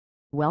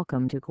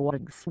Welcome to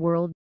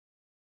CodexWorld.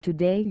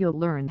 Today you'll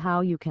learn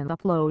how you can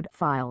upload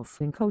files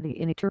in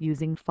CodeIgniter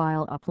using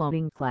File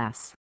Uploading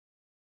class.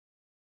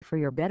 For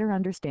your better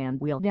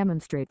understand, we'll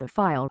demonstrate the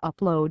file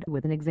upload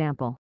with an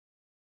example.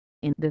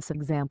 In this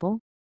example,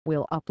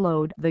 we'll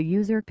upload the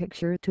user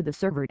picture to the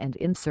server and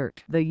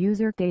insert the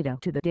user data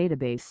to the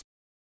database.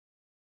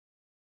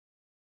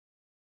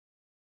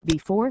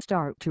 Before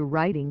start to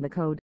writing the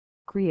code,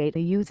 create a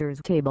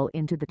users table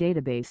into the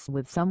database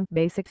with some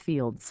basic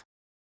fields.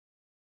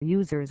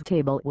 Users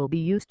table will be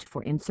used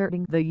for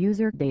inserting the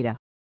user data.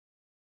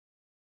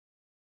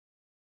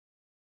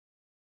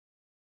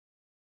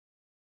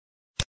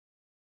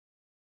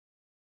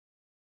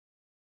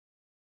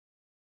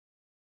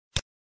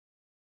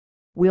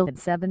 We'll add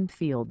 7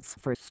 fields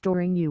for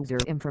storing user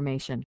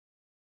information.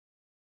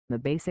 The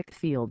basic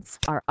fields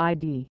are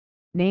ID,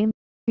 name,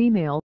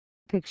 email,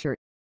 picture,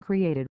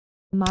 created,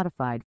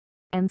 modified,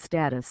 and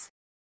status.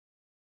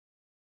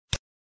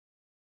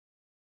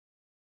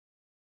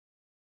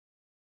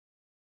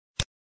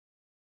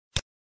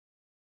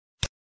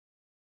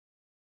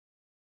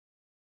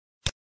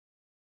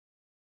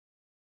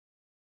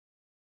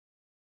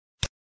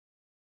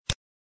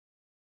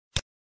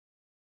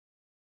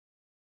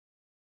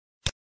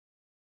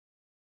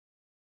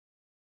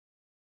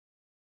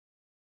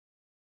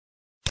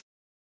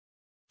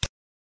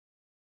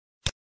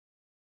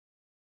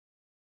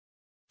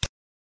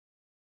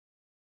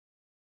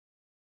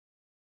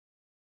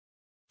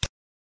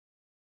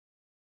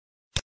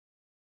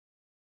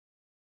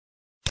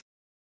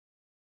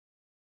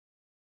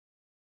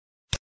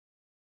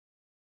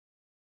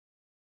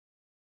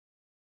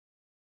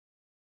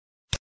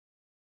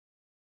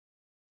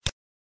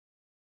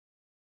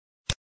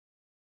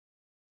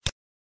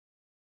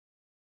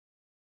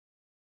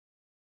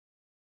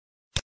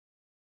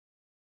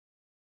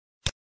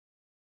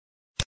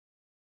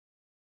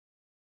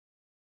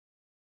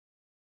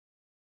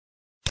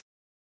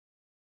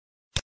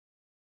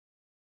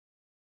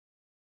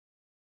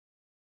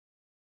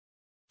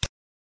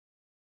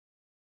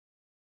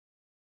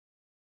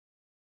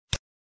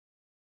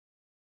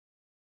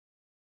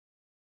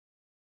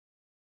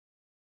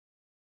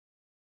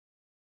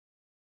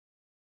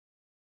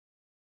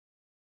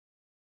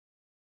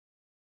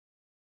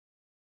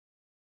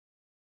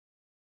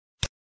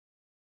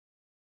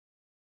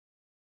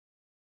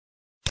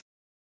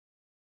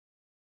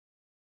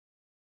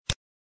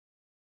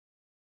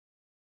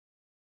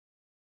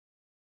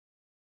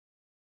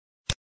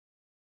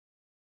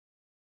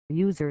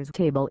 Users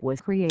table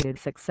was created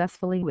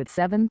successfully with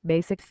 7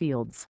 basic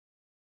fields.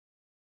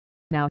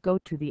 Now go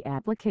to the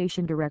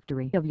application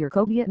directory of your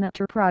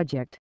CodeIgniter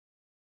project.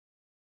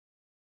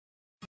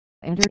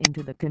 Enter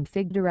into the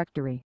config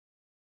directory.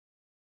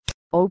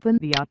 Open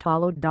the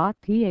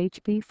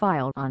autoload.php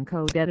file on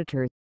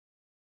CodeEditor.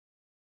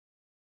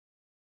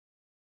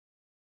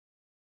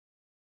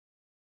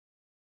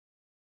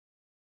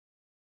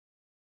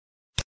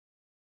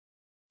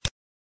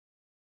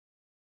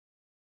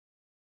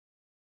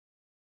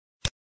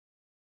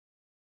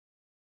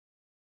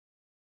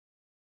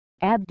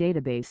 Add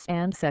database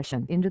and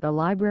session into the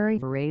library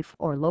array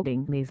for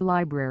loading these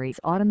libraries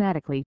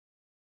automatically.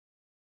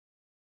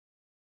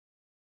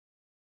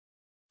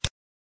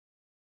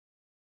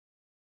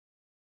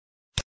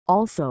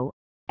 Also,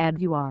 add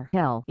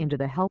URL into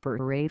the helper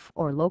array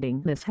for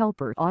loading this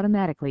helper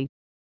automatically.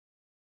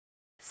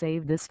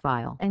 Save this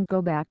file and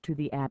go back to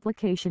the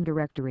application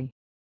directory.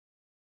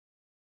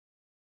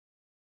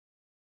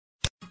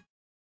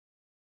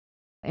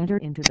 Enter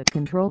into the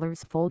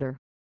controllers folder.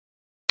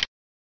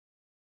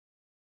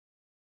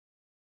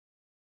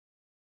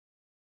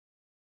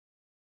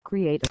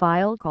 Create a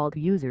file called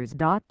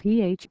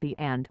users.php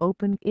and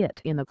open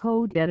it in the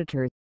code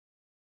editor.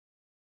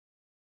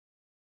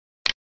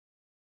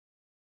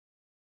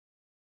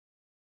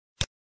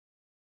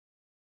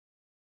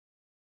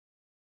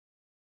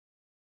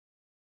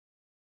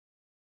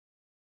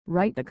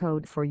 Write the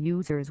code for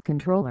users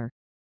controller.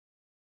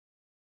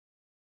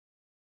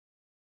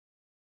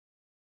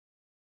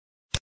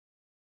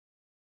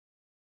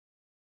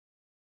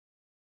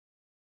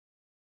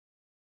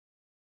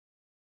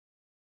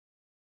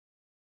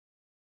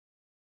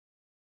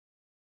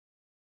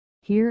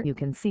 Here you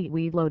can see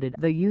we loaded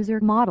the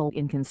user model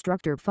in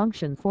constructor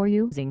function for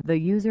using the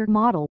user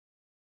model.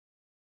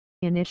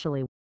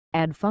 Initially,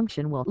 add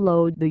function will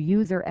load the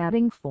user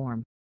adding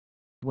form.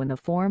 When the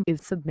form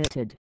is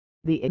submitted,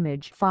 the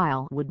image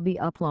file would be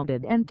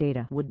uploaded and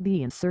data would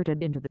be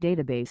inserted into the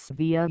database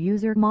via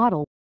user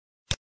model.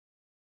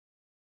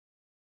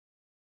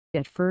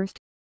 At first,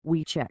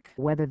 we check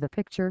whether the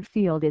picture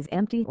field is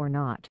empty or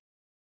not.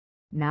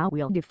 Now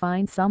we'll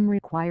define some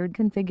required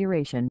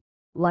configuration,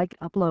 like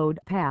upload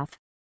path,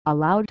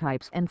 allowed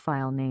types and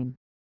file name.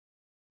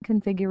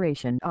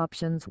 Configuration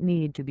options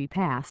need to be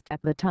passed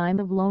at the time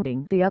of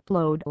loading the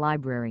upload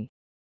library.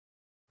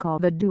 Call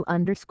the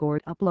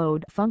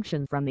do_upload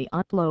function from the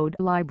upload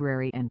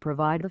library and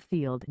provide a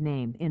field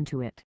name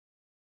into it.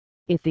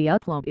 If the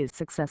upload is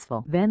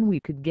successful, then we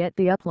could get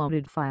the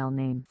uploaded file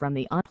name from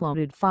the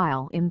uploaded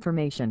file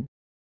information.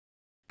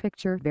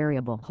 picture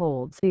variable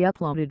holds the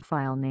uploaded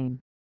file name.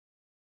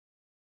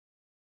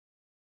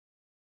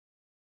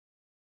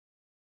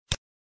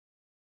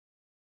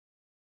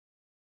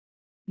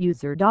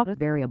 User data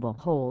variable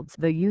holds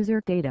the user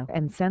data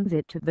and sends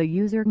it to the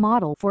user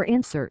model for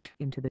insert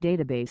into the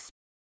database.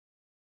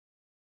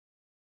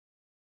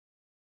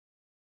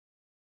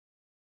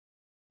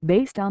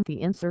 Based on the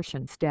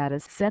insertion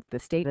status, set the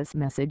status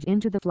message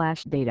into the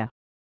flash data.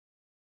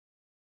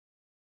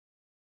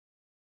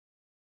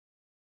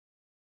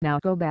 Now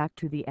go back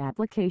to the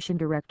application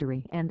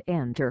directory and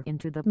enter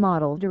into the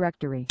model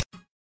directory.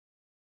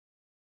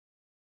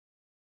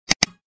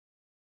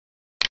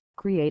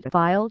 Create a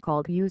file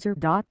called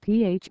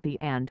user.php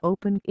and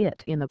open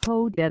it in the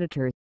code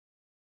editor.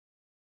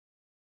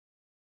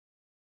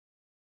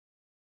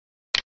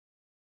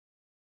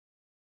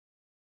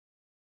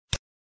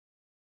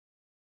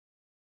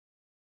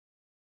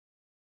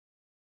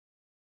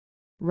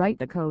 Write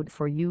the code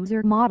for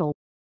user model.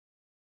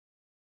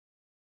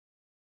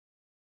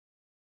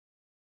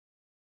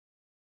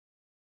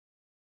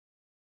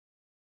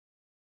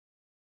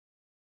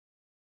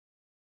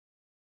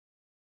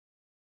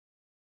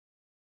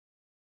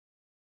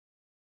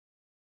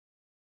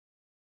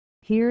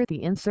 Here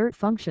the insert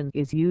function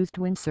is used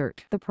to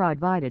insert the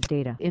provided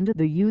data into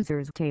the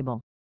user's table.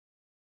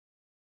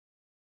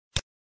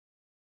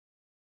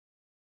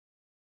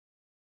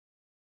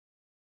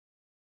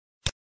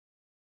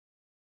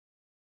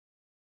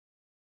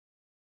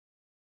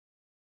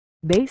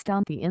 Based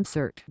on the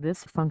insert,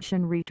 this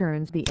function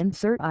returns the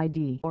insert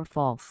ID or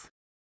false.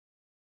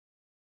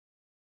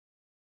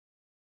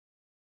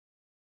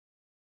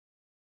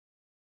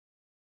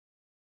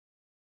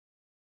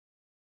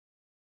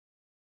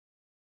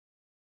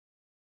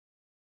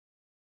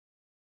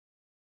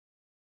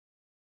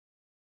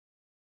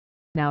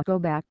 Now go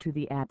back to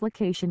the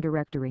application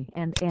directory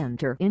and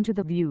enter into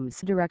the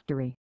views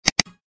directory.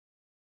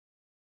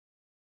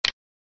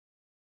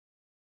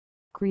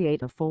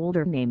 Create a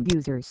folder named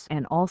users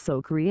and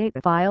also create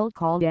a file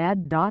called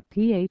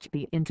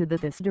add.php into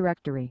this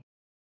directory.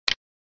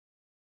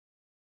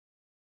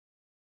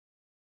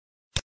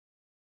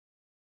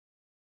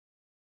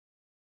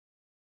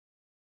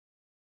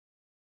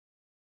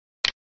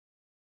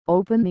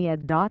 Open the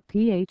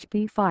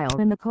add.php file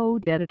in the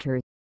code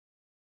editor.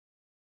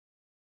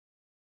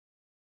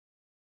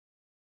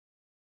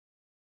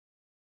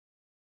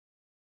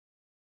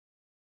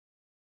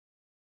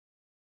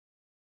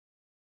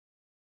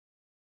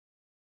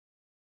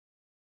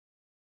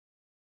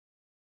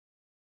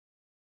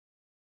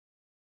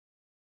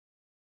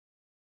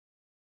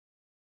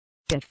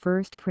 At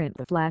first print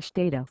the flash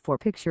data for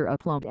picture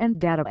upload and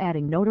data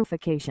adding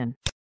notification.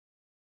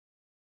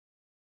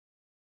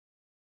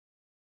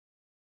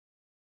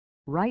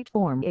 Write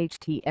form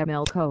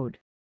HTML code.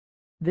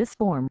 This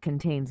form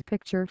contains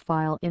picture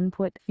file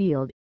input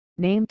field,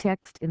 name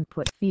text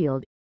input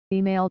field,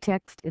 email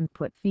text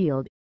input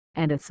field,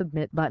 and a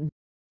submit button.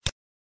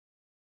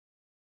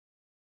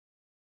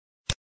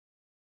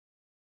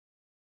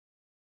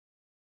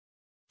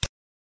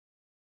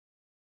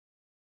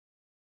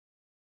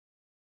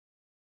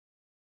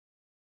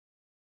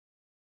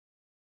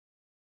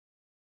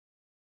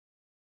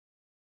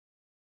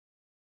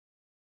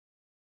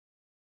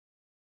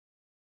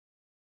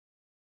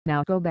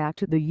 Now go back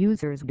to the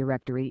users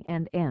directory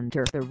and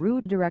enter the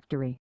root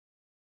directory.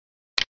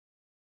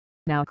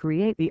 Now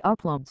create the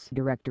uploads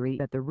directory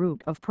at the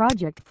root of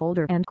project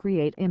folder and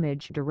create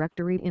image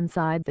directory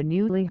inside the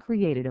newly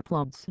created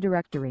uploads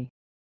directory.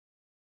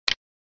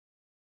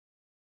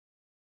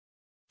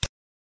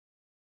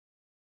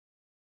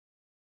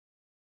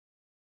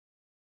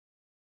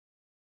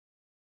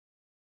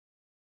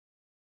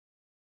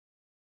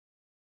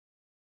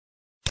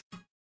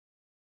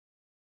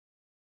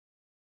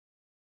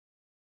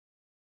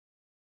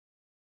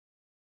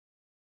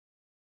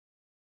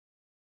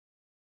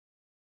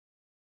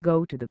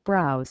 Go to the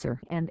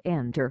browser and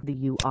enter the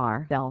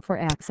URL for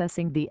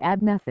accessing the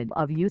add method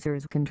of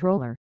user's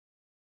controller.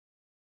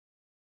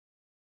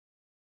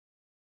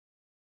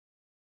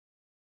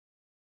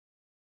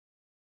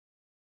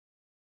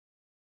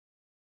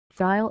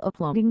 File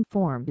uploading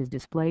form is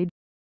displayed.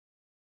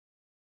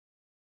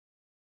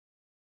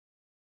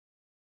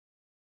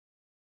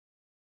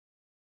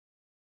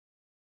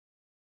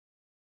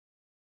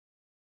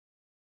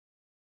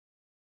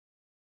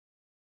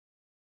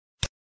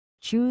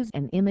 Choose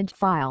an image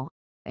file,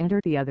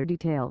 enter the other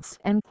details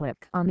and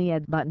click on the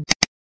Add button.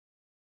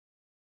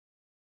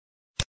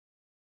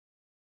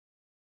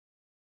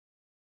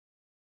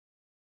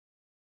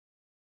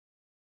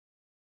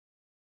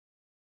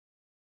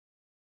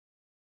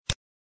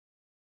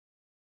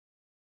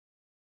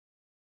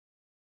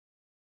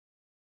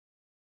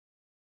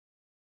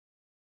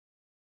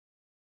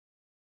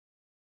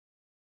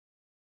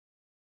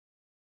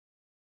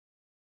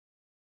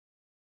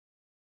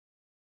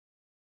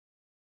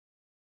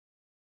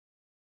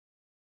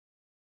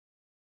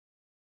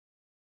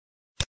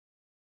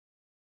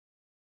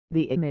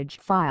 The image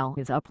file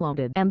is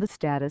uploaded and the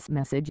status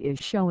message is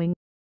showing.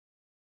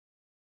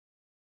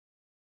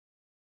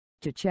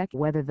 To check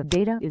whether the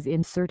data is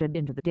inserted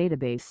into the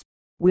database,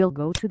 we'll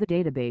go to the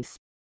database.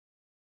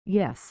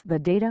 Yes, the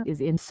data is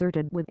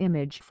inserted with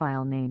image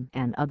file name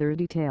and other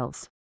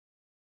details.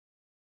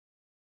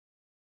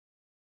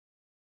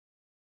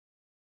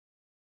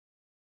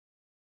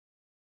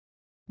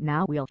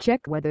 Now we'll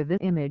check whether the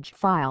image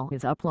file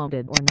is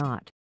uploaded or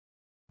not.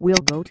 We'll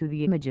go to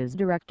the images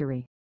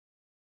directory.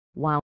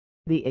 Wow!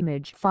 The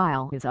image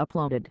file is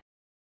uploaded.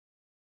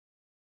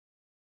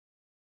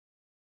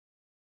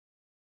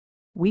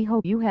 We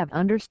hope you have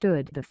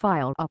understood the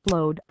file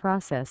upload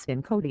process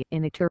in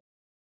CodeIgniter.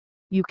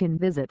 You can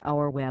visit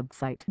our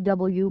website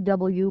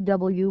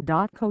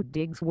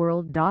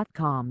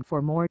www.CodexWorld.com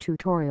for more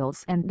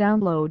tutorials and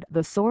download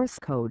the source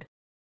code.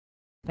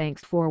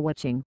 Thanks for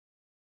watching.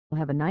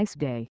 Have a nice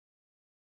day.